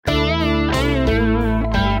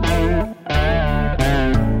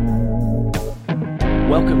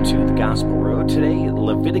Welcome to the Gospel Road. Today,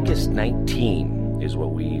 Leviticus 19 is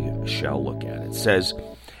what we shall look at. It says,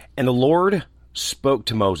 "And the Lord spoke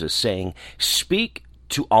to Moses, saying, Speak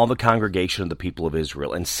to all the congregation of the people of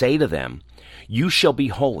Israel, and say to them, You shall be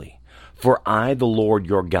holy, for I, the Lord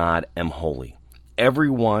your God, am holy.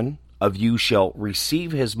 Every one of you shall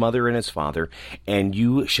receive his mother and his father, and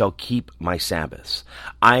you shall keep my Sabbaths.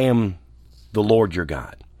 I am the Lord your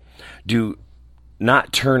God. Do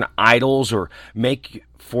not turn idols or make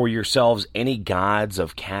for yourselves any gods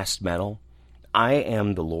of cast metal. I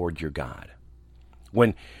am the Lord your God.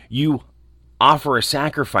 When you offer a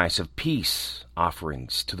sacrifice of peace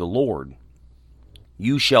offerings to the Lord,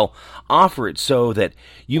 you shall offer it so that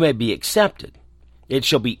you may be accepted. It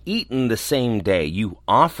shall be eaten the same day you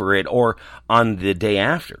offer it or on the day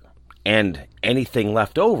after, and anything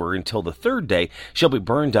left over until the third day shall be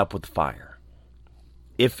burned up with fire.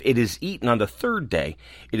 If it is eaten on the third day,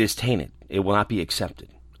 it is tainted. It will not be accepted.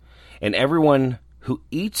 And everyone who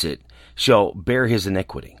eats it shall bear his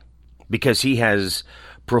iniquity, because he has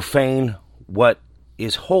profaned what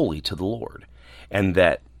is holy to the Lord, and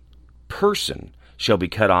that person shall be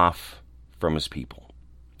cut off from his people.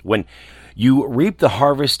 When you reap the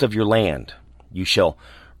harvest of your land, you shall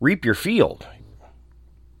reap your field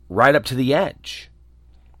right up to the edge.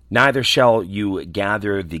 Neither shall you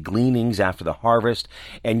gather the gleanings after the harvest,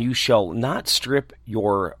 and you shall not strip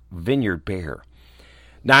your vineyard bare.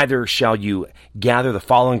 Neither shall you gather the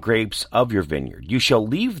fallen grapes of your vineyard. You shall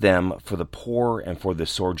leave them for the poor and for the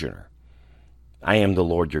sojourner. I am the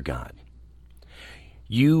Lord your God.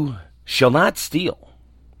 You shall not steal.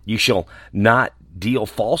 You shall not deal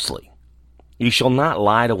falsely. You shall not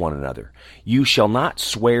lie to one another. You shall not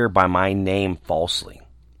swear by my name falsely,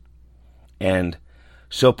 and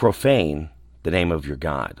so profane the name of your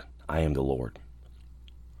God. I am the Lord.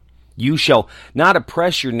 You shall not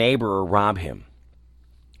oppress your neighbor or rob him.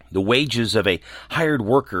 The wages of a hired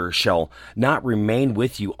worker shall not remain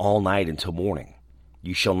with you all night until morning.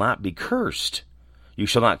 You shall not be cursed. You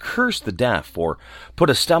shall not curse the deaf or put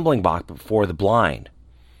a stumbling block before the blind,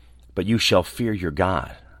 but you shall fear your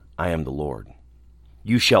God. I am the Lord.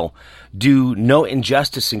 You shall do no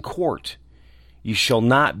injustice in court. You shall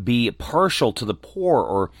not be partial to the poor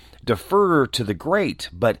or defer to the great,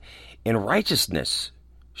 but in righteousness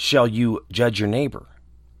shall you judge your neighbor.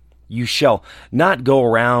 You shall not go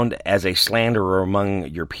around as a slanderer among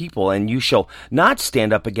your people, and you shall not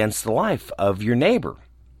stand up against the life of your neighbor.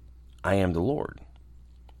 I am the Lord.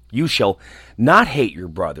 You shall not hate your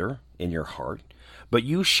brother in your heart, but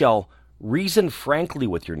you shall reason frankly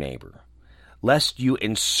with your neighbor, lest you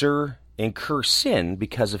incur sin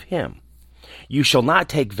because of him. You shall not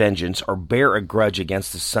take vengeance or bear a grudge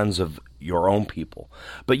against the sons of your own people,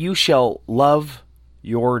 but you shall love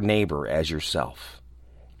your neighbor as yourself.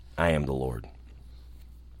 I am the Lord.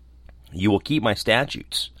 You will keep my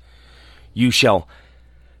statutes. You shall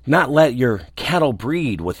not let your cattle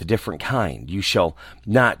breed with a different kind. You shall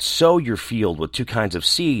not sow your field with two kinds of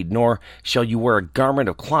seed, nor shall you wear a garment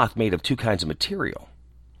of cloth made of two kinds of material.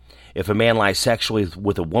 If a man lies sexually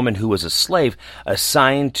with a woman who is a slave,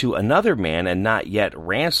 assigned to another man and not yet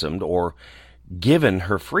ransomed or given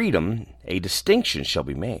her freedom, a distinction shall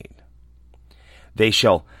be made. They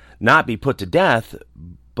shall not be put to death,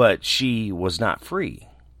 but she was not free.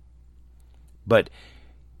 But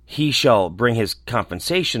he shall bring his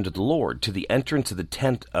compensation to the Lord, to the entrance of the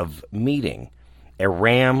tent of meeting, a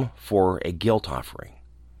ram for a guilt offering.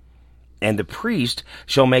 And the priest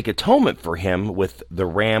shall make atonement for him with the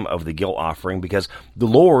ram of the guilt offering, because the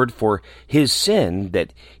Lord for his sin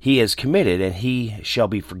that he has committed, and he shall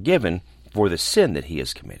be forgiven for the sin that he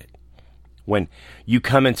has committed. When you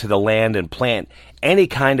come into the land and plant any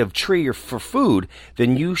kind of tree or for food,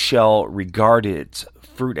 then you shall regard its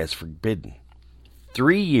fruit as forbidden.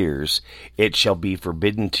 3 years it shall be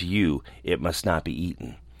forbidden to you, it must not be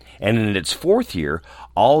eaten. And in its 4th year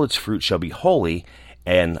all its fruit shall be holy,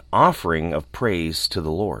 an offering of praise to the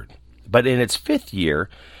Lord. But in its 5th year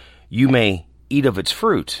you may eat of its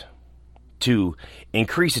fruit, to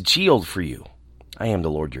increase its yield for you. I am the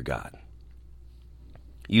Lord your God.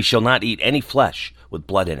 You shall not eat any flesh with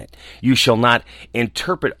blood in it. You shall not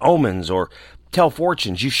interpret omens or tell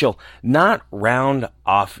fortunes. You shall not round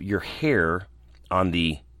off your hair on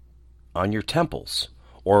your temples,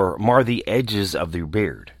 or mar the edges of your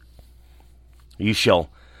beard. You shall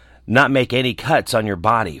not make any cuts on your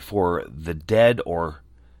body for the dead, or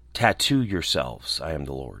tattoo yourselves. I am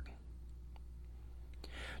the Lord.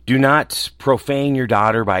 Do not profane your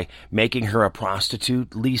daughter by making her a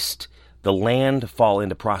prostitute, lest the land fall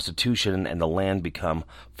into prostitution and the land become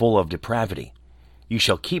full of depravity. You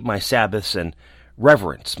shall keep my Sabbaths and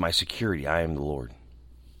reverence my security. I am the Lord.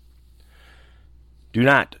 Do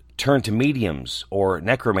not turn to mediums or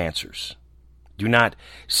necromancers. Do not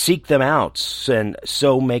seek them out and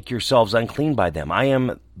so make yourselves unclean by them. I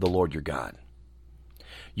am the Lord your God.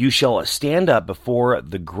 You shall stand up before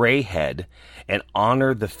the gray head and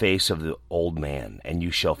honor the face of the old man, and you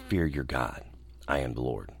shall fear your God. I am the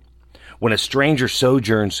Lord. When a stranger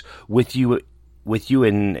sojourns with you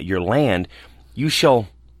in your land, you shall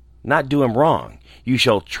not do him wrong. You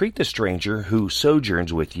shall treat the stranger who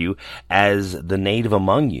sojourns with you as the native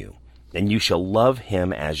among you, and you shall love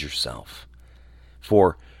him as yourself.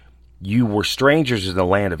 For you were strangers in the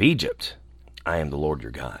land of Egypt. I am the Lord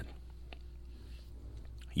your God.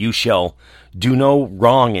 You shall do no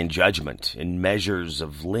wrong in judgment, in measures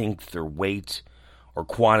of length or weight or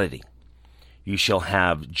quantity. You shall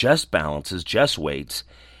have just balances, just weights,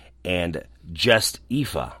 and just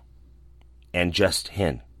ephah, and just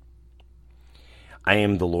hin. I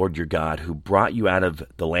am the Lord your God, who brought you out of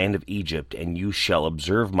the land of Egypt, and you shall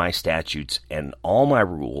observe my statutes and all my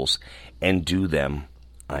rules, and do them.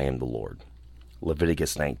 I am the Lord.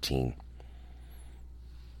 Leviticus 19.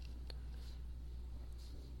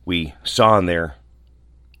 We saw in there,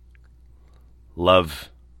 love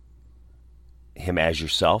him as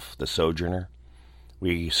yourself, the sojourner.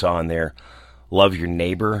 We saw in there, love your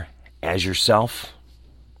neighbor as yourself.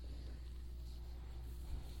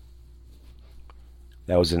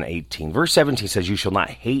 That was in 18. Verse 17 says, you shall not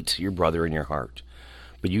hate your brother in your heart,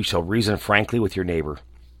 but you shall reason frankly with your neighbor,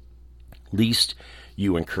 lest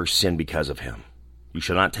you incur sin because of him. You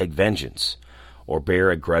shall not take vengeance or bear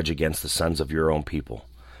a grudge against the sons of your own people,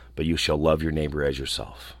 but you shall love your neighbor as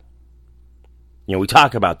yourself. You know, we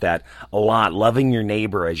talk about that a lot, loving your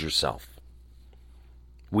neighbor as yourself.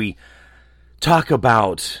 We talk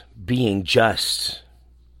about being just,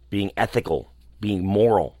 being ethical, being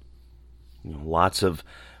moral. You know, lots of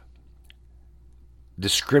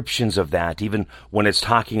descriptions of that, even when it's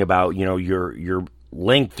talking about, you know, your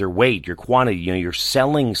length or weight, your quantity, you know, you're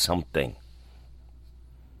selling something.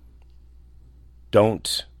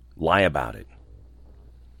 Don't lie about it.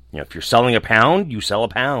 You know, if you're selling a pound, you sell a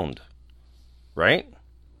pound, right?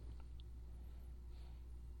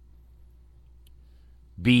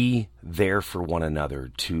 Be there for one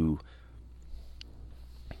another, to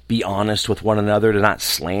be honest with one another, to not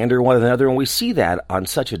slander one another, and we see that on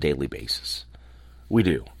such a daily basis. We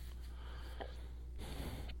do.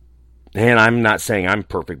 And I'm not saying I'm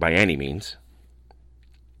perfect by any means.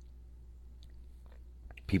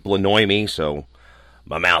 People annoy me, so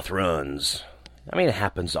my mouth runs. I mean, it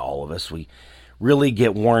happens to all of us. We really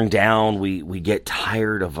get worn down. We get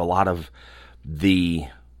tired of a lot of the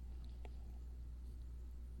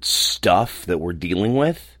stuff that we're dealing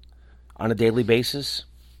with on a daily basis.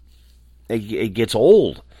 It gets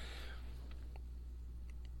old.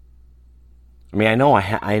 I mean,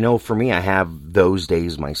 I know for me, I have those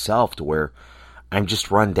days myself to where I'm just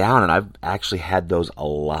run down, and I've actually had those a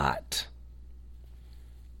lot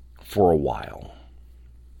for a while.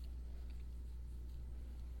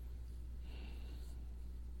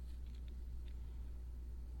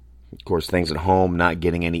 Of course, things at home not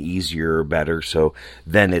getting any easier or better, so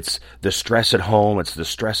then it's the stress at home, it's the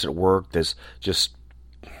stress at work, there's just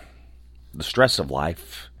the stress of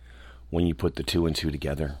life when you put the two and two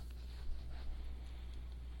together.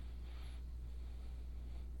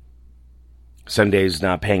 Some days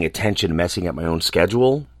not paying attention, messing up my own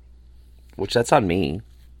schedule, which that's on me.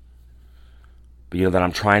 But you know, that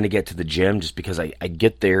I'm trying to get to the gym just because I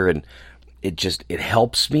get there and it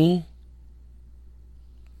helps me.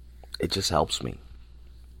 It just helps me.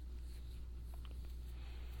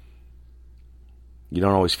 You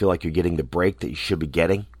don't always feel like you're getting the break that you should be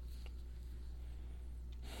getting.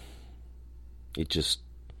 It's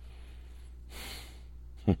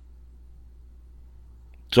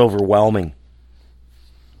overwhelming.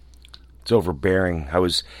 It's overbearing. I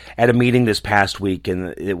was at a meeting this past week,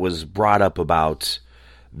 and it was brought up about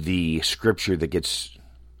the scripture that gets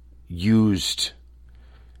used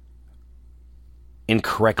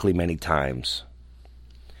incorrectly many times.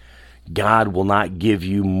 God will not give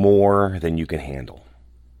you more than you can handle.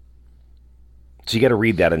 So you got to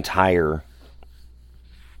read that entire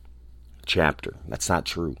chapter. That's not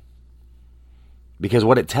true. Because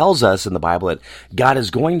what it tells us in the Bible, that God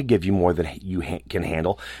is going to give you more than you can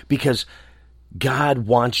handle, because God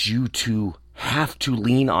wants you to have to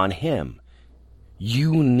lean on Him.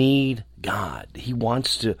 You need God. He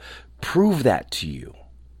wants to prove that to you.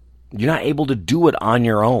 You're not able to do it on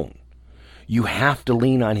your own. You have to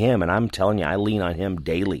lean on Him, and I'm telling you, I lean on Him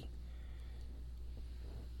daily.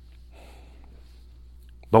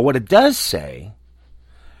 But what it does say,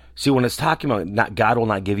 see, when it's talking about God will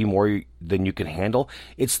not give you more than you can handle,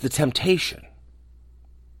 it's the temptation.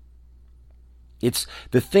 It's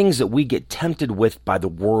the things that we get tempted with by the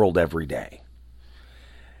world every day.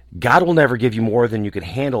 God will never give you more than you can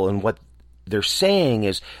handle, and what they're saying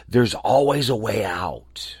is there's always a way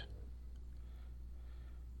out.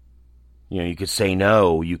 You could say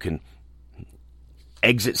no, you can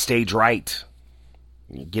exit stage right,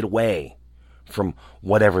 get away from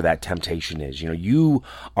whatever that temptation is. You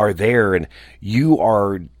are there, and you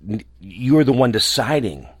are the one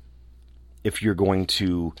deciding if you're going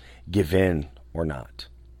to give in or not.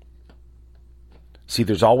 See,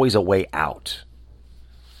 there's always a way out.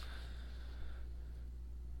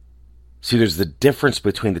 See, there's the difference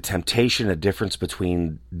between the temptation, a difference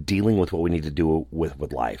between dealing with what we need to do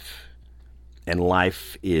with life. And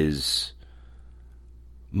life is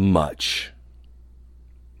much,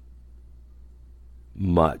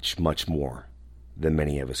 much, much more than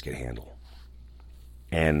many of us can handle.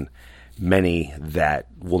 And many that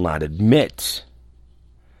will not admit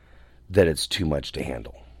that it's too much to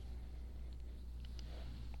handle.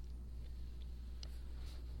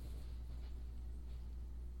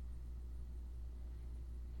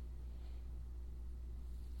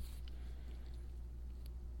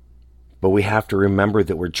 But we have to remember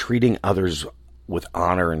that we're treating others with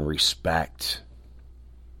honor and respect.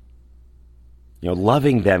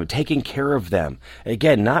 Loving them, taking care of them.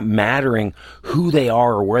 Again, not mattering who they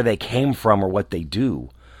are or where they came from or what they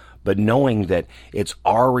do, but knowing that it's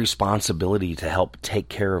our responsibility to help take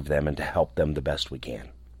care of them and to help them the best we can.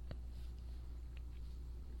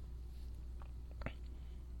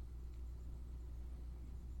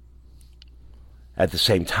 At the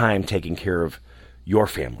same time, taking care of your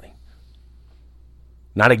family.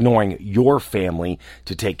 Not ignoring your family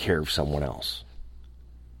to take care of someone else.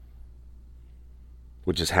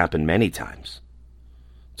 Which has happened many times.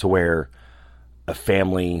 To where a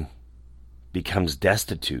family becomes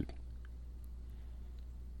destitute.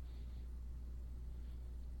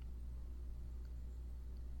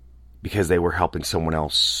 Because they were helping someone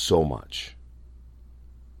else so much.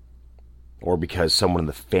 Or because someone in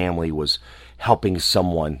the family was helping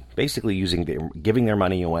someone, basically giving their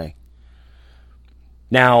money away.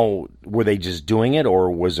 Now, were they just doing it,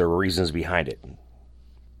 or was there reasons behind it?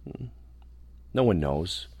 No one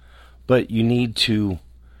knows. But you need to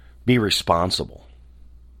be responsible.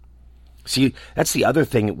 See, that's the other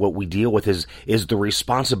thing, what we deal with is the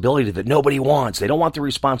responsibility that nobody wants. They don't want the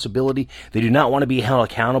responsibility. They do not want to be held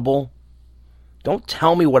accountable. Don't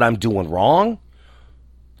tell me what I'm doing wrong.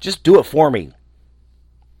 Just do it for me.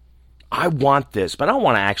 I want this, but I don't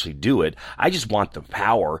want to actually do it. I just want the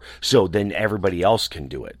power so then everybody else can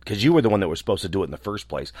do it. Because you were the one that was supposed to do it in the first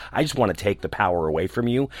place. I just want to take the power away from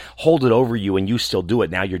you, hold it over you, and you still do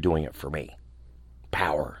it. Now you're doing it for me.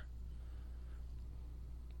 Power.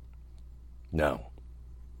 No.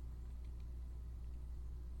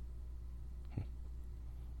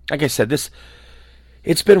 Like I said,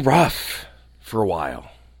 it's been rough for a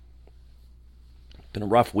while. It's been a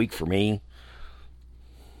rough week for me.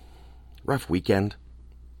 Rough weekend.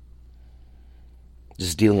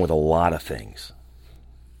 Just dealing with a lot of things.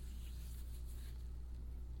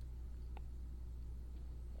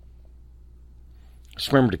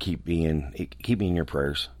 Just remember to keep me in your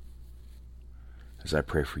prayers as I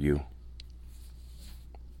pray for you.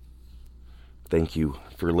 Thank you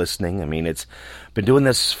for listening. I mean, it's been doing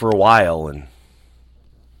this for a while, and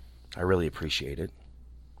I really appreciate it.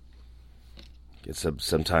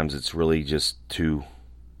 Sometimes it's really just to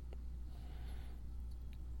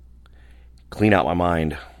clean out my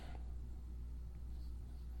mind,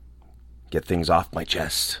 get things off my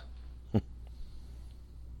chest.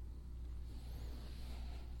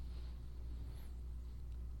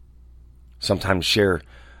 Sometimes share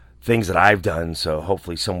things that I've done, so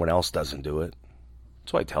hopefully someone else doesn't do it.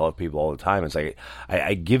 That's what I tell people all the time. It's like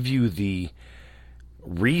I give you the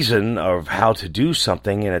reason of how to do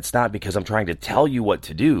something, and it's not because I'm trying to tell you what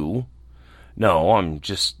to do. No, I'm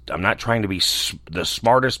not trying to be the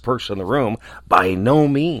smartest person in the room. By no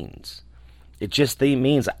means. It just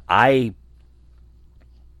means I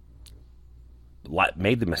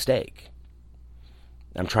made the mistake.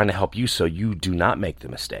 I'm trying to help you so you do not make the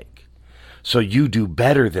mistake. So you do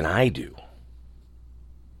better than I do.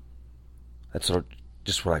 That's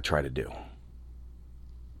just what I try to do.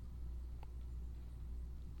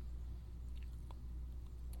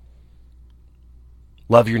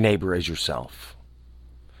 Love your neighbor as yourself.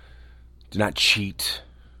 Do not cheat.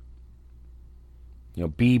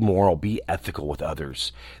 Be moral, be ethical with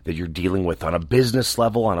others that you're dealing with on a business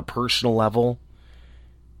level, on a personal level.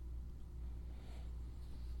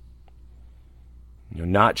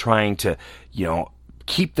 Not trying to,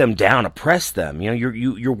 keep them down, oppress them.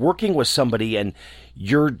 You're working with somebody and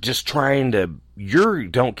you're just trying to, you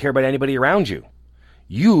don't care about anybody around you.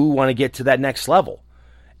 You want to get to that next level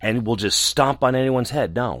and will just stomp on anyone's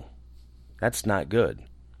head. No, that's not good.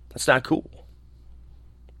 That's not cool.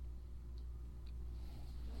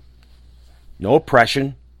 No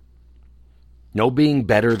oppression. No being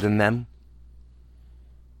better than them.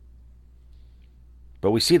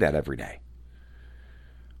 But we see that every day.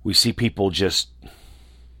 We see people just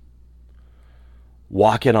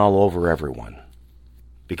walking all over everyone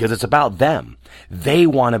because it's about them. They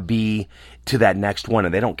want to be to that next one,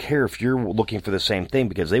 and they don't care if you're looking for the same thing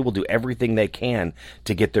because they will do everything they can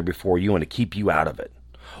to get there before you and to keep you out of it.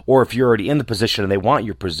 Or if you're already in the position and they want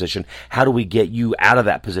your position, how do we get you out of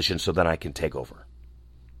that position so then I can take over?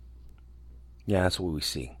 Yeah, that's what we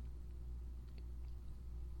see.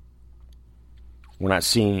 We're not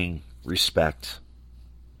seeing respect,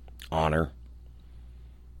 honor,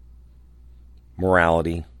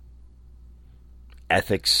 morality,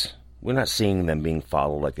 ethics. We're not seeing them being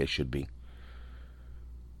followed like they should be.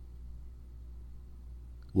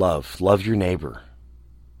 Love your neighbor.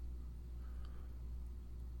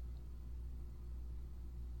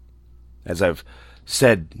 As I've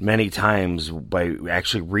said many times, by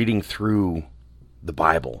actually reading through the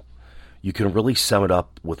Bible, you can really sum it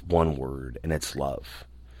up with one word, and it's love.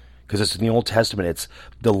 Because it's in the Old Testament, it's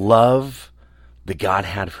the love that God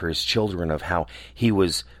had for his children, of how he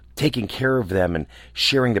was taking care of them and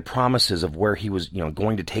sharing the promises of where he was,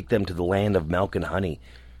 going to take them to the land of milk and honey.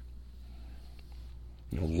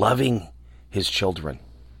 Loving his children.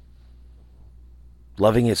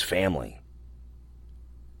 Loving his family.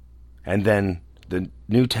 And then the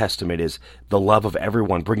New Testament is the love of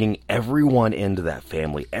everyone, bringing everyone into that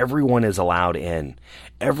family. Everyone is allowed in.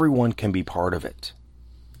 Everyone can be part of it.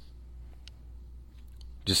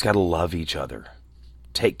 Just got to love each other.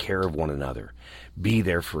 Take care of one another. Be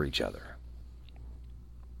there for each other.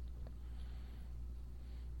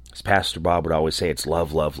 As Pastor Bob would always say, it's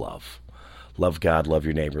love, love, love. Love God, love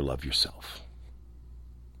your neighbor, love yourself.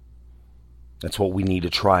 That's what we need to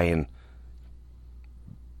try and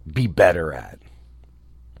be better at.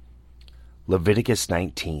 Leviticus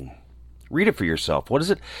 19. Read it for yourself. What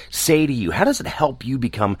does it say to you? How does it help you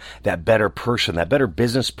become that better person, that better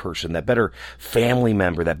business person, that better family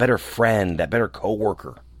member, that better friend, that better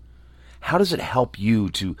coworker? How does it help you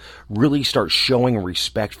to really start showing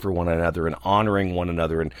respect for one another and honoring one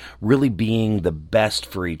another and really being the best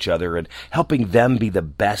for each other and helping them be the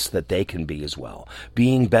best that they can be as well?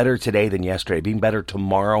 Being better today than yesterday, being better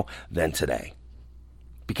tomorrow than today.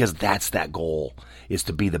 Because that's that goal, is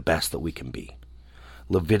to be the best that we can be.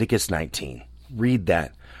 Leviticus 19. Read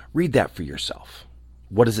that. Read that for yourself.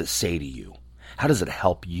 What does it say to you? How does it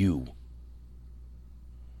help you?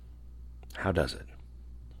 How does it?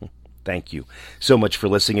 Thank you so much for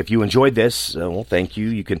listening. If you enjoyed this, well, thank you.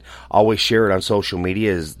 You can always share it on social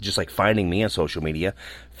media, is just like finding me on social media.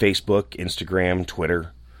 Facebook, Instagram,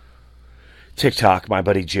 Twitter, TikTok, My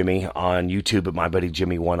Buddy Jimmy, on YouTube at My Buddy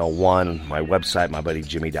Jimmy 101, my website,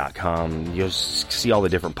 mybuddyjimmy.com. You'll see all the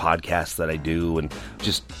different podcasts that I do and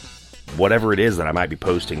just whatever it is that I might be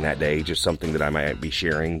posting that day, just something that I might be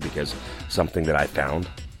sharing because something that I found.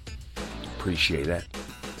 Appreciate that.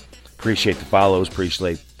 Appreciate the follows,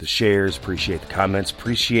 appreciate the shares, appreciate the comments,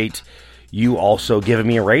 appreciate you also giving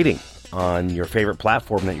me a rating on your favorite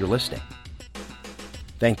platform that you're listening.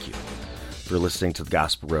 Thank you for listening to The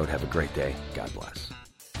Gospel Road. Have a great day. God bless.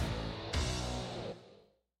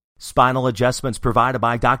 Spinal adjustments provided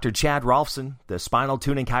by Dr. Chad Rolfson. The Spinal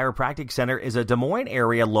Tuning Chiropractic Center is a Des Moines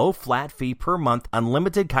area low flat fee per month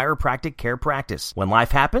unlimited chiropractic care practice. When life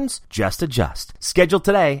happens, just adjust. Schedule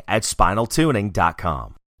today at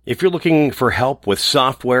spinaltuning.com. If you're looking for help with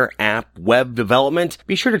software, app, web development,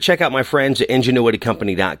 be sure to check out my friends at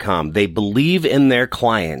ingenuitycompany.com. They believe in their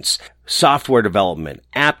clients. Software development,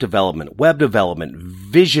 app development, web development,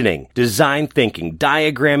 visioning, design thinking,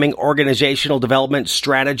 diagramming, organizational development,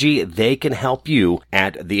 strategy. They can help you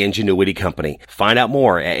at the Ingenuity Company. Find out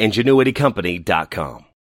more at ingenuitycompany.com.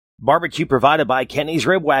 Barbecue provided by Kenny's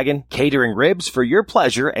Rib Wagon, catering ribs for your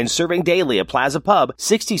pleasure and serving daily at Plaza Pub,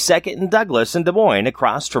 62nd and Douglas in Des Moines,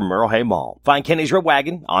 across from Merle Hay Mall. Find Kenny's Rib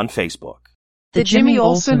Wagon on Facebook. The Jimmy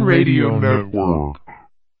Olsen Radio Network.